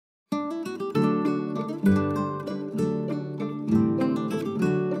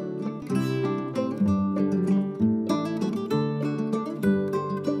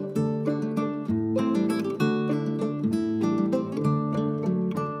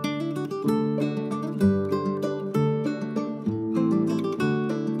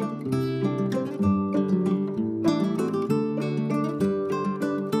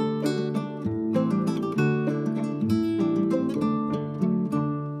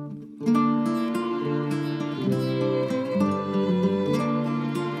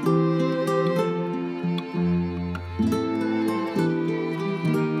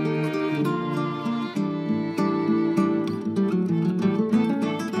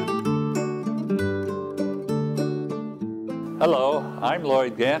Hello, I'm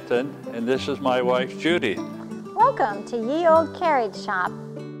Lloyd Ganton, and this is my wife, Judy. Welcome to Ye Olde Carriage Shop.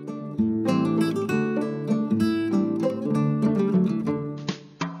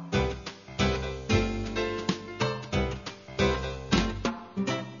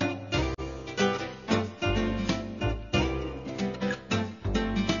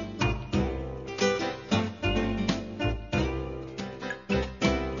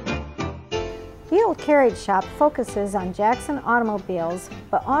 Ye Olde Carriage Shop focuses on Jackson automobiles,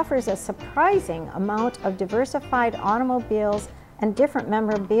 but offers a surprising amount of diversified automobiles and different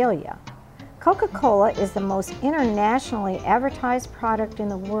memorabilia. Coca-Cola is the most internationally advertised product in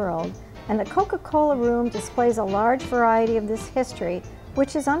the world, and the Coca-Cola room displays a large variety of this history,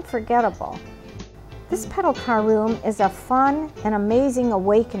 which is unforgettable. This pedal car room is a fun and amazing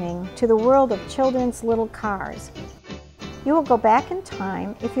awakening to the world of children's little cars. You will go back in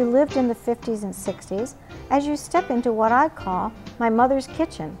time if you lived in the 50s and 60s as you step into what I call my mother's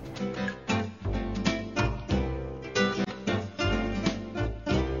kitchen.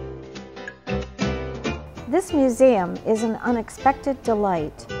 This museum is an unexpected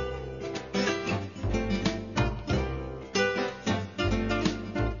delight.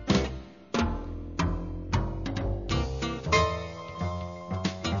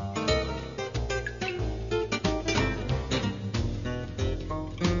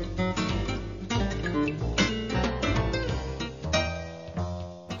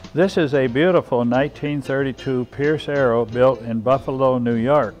 This is a beautiful 1932 Pierce Arrow built in Buffalo, New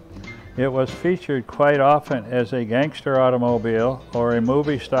York. It was featured quite often as a gangster automobile or a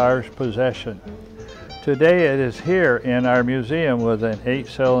movie star's possession. Today it is here in our museum with an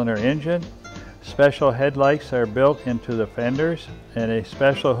 8-cylinder engine. Special headlights are built into the fenders and a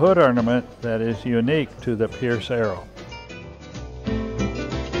special hood ornament that is unique to the Pierce Arrow.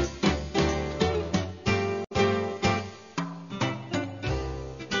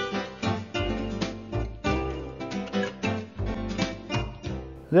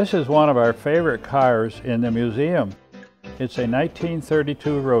 This is one of our favorite cars in the museum. It's a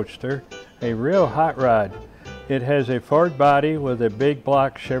 1932 Roadster, a real hot rod. It has a Ford body with a big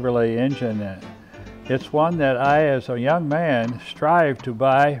block Chevrolet engine in it. It's one that I, as a young man, strived to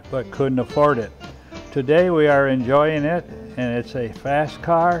buy but couldn't afford it. Today we are enjoying it, and it's a fast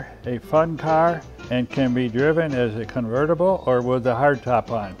car, a fun car, and can be driven as a convertible or with the hardtop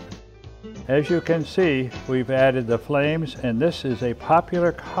on. As you can see, we've added the flames, and this is a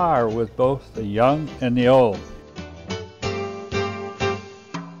popular car with both the young and the old.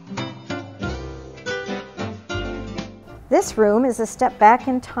 This room is a step back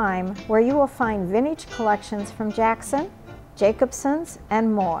in time where you will find vintage collections from Jackson, Jacobson's,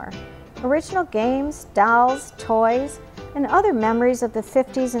 and more. Original games, dolls, toys, and other memories of the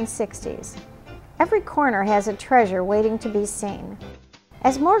 50s and 60s. Every corner has a treasure waiting to be seen.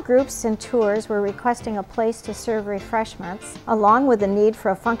 As more groups and tours were requesting a place to serve refreshments, along with the need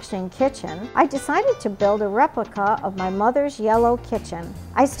for a functioning kitchen, I decided to build a replica of my mother's yellow kitchen.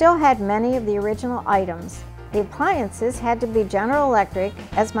 I still had many of the original items. The appliances had to be General Electric,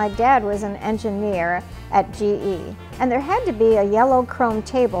 as my dad was an engineer at GE, and there had to be a yellow chrome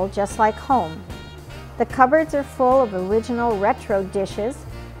table just like home. The cupboards are full of original retro dishes,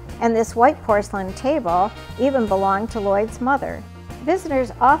 and this white porcelain table even belonged to Lloyd's mother.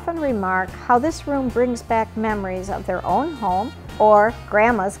 Visitors often remark how this room brings back memories of their own home or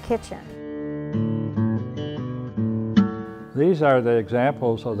Grandma's kitchen. These are the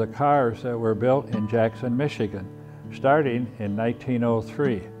examples of the cars that were built in Jackson, Michigan, starting in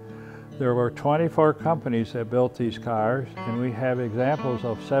 1903. There were 24 companies that built these cars, and we have examples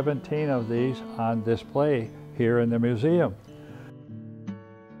of 17 of these on display here in the museum.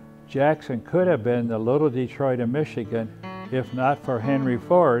 Jackson could have been the little Detroit of Michigan if not for Henry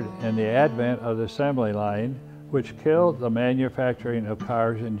Ford and the advent of the assembly line, which killed the manufacturing of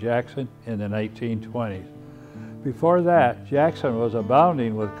cars in Jackson in the 1920s. Before that, Jackson was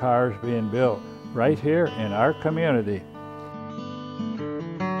abounding with cars being built right here in our community.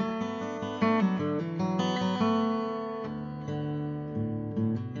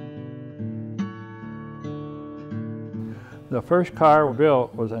 The first car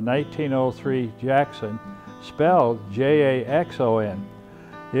built was a 1903 Jackson, spelled J-A-X-O-N.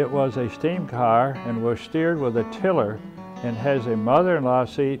 It was a steam car and was steered with a tiller and has a mother-in-law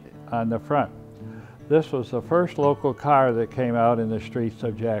seat on the front. This was the first local car that came out in the streets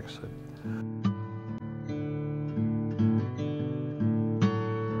of Jackson.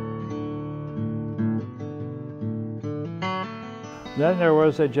 Then there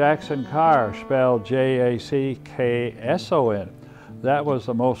was a Jackson car, spelled J-A-C-K-S-O-N. That was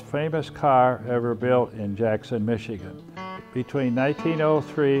the most famous car ever built in Jackson, Michigan. Between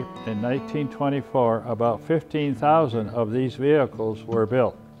 1903 and 1924, about 15,000 of these vehicles were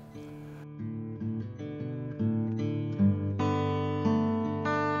built.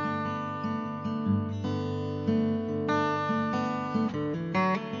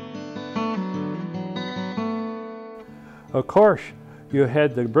 Of course, you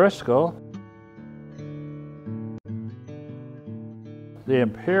had the Bristol, the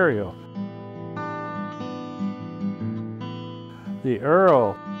Imperial, the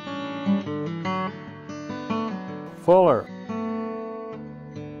Earl, Fuller,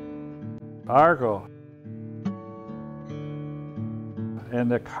 Argo, and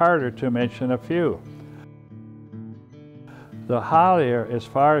the Carter, to mention a few. The Hollier, as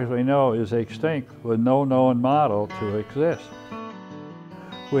far as we know, is extinct with no known model to exist.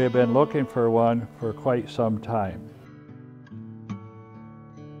 We have been looking for one for quite some time.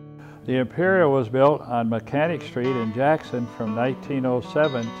 The Imperial was built on Mechanic Street in Jackson from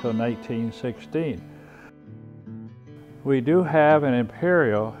 1907 till 1916. We do have an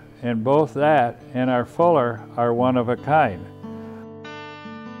Imperial, and both that and our Fuller are one of a kind.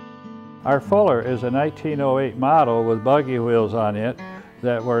 Our Fuller is a 1908 model with buggy wheels on it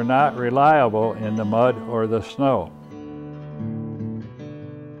that were not reliable in the mud or the snow.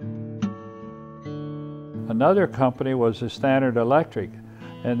 Another company was the Standard Electric,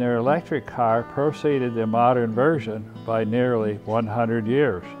 and their electric car preceded the modern version by nearly 100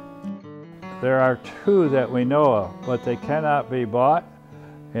 years. There are two that we know of, but they cannot be bought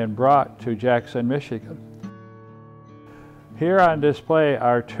and brought to Jackson, Michigan. Here on display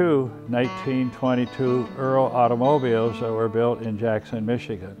are two 1922 Earl automobiles that were built in Jackson,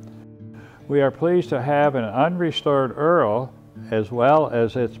 Michigan. We are pleased to have an unrestored Earl as well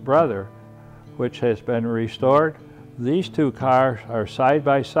as its brother, which has been restored. These two cars are side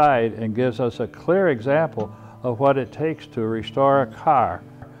by side and gives us a clear example of what it takes to restore a car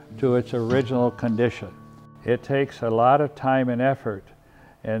to its original condition. It takes a lot of time and effort,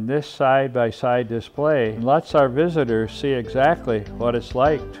 and this side-by-side display lets our visitors see exactly what it's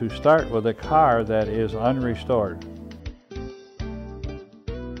like to start with a car that is unrestored.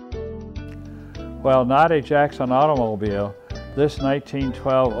 While not a Jackson automobile, this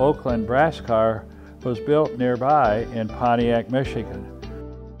 1912 Oakland brass car was built nearby in Pontiac, Michigan.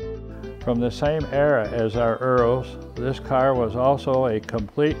 From the same era as our Earls, this car was also a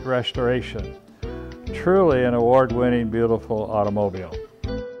complete restoration. Truly an award-winning, beautiful automobile.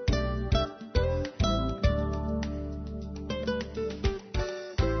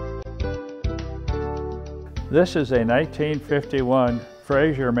 This is a 1951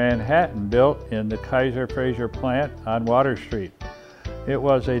 Fraser Manhattan built in the Kaiser Fraser plant on Water Street. It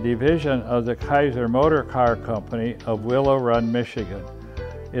was a division of the Kaiser Motor Car Company of Willow Run, Michigan.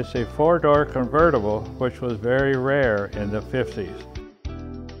 It's a four-door convertible, which was very rare in the 50s.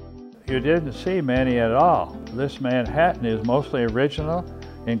 You didn't see many at all. This Manhattan is mostly original,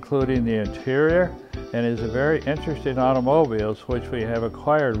 including the interior, and is a very interesting automobile which we have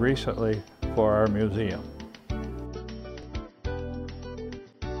acquired recently for our museum.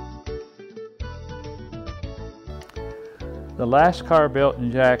 The last car built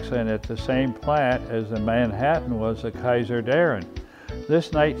in Jackson at the same plant as the Manhattan was the Kaiser Darren.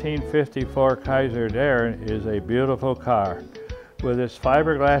 This 1954 Kaiser Darren is a beautiful car. With its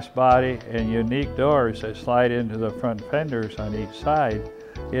fiberglass body and unique doors that slide into the front fenders on each side,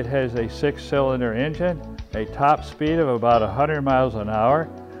 it has a 6-cylinder engine, a top speed of about 100 miles an hour.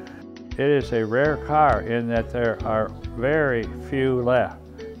 It is a rare car in that there are very few left,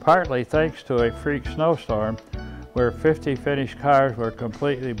 partly thanks to a freak snowstorm where 50 finished cars were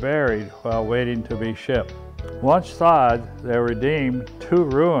completely buried while waiting to be shipped. Once thawed, they were deemed too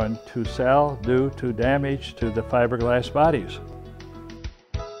ruined to sell due to damage to the fiberglass bodies.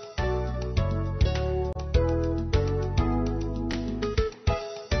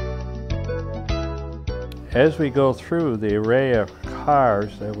 As we go through the array of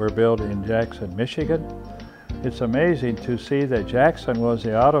cars that were built in Jackson, Michigan, it's amazing to see that Jackson was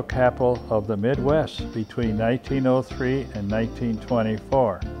the auto capital of the Midwest between 1903 and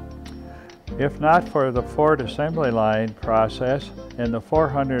 1924. If not for the Ford assembly line process and the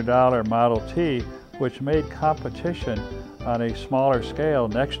 $400 Model T, which made competition on a smaller scale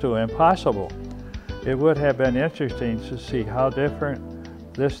next to impossible, it would have been interesting to see how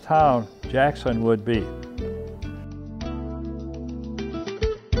different this town, Jackson, would be.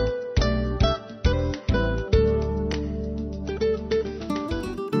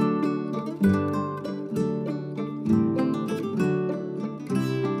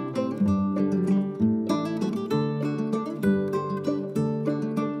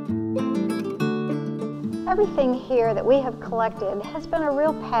 Everything here that we have collected has been a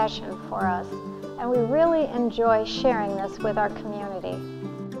real passion for us, and we really enjoy sharing this with our community.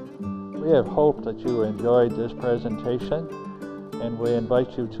 We have hoped that you enjoyed this presentation, and we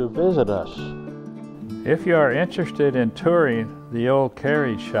invite you to visit us. If you are interested in touring the old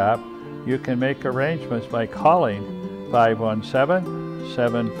Carriage shop, you can make arrangements by calling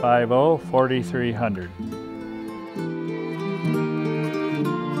 517-750-4300.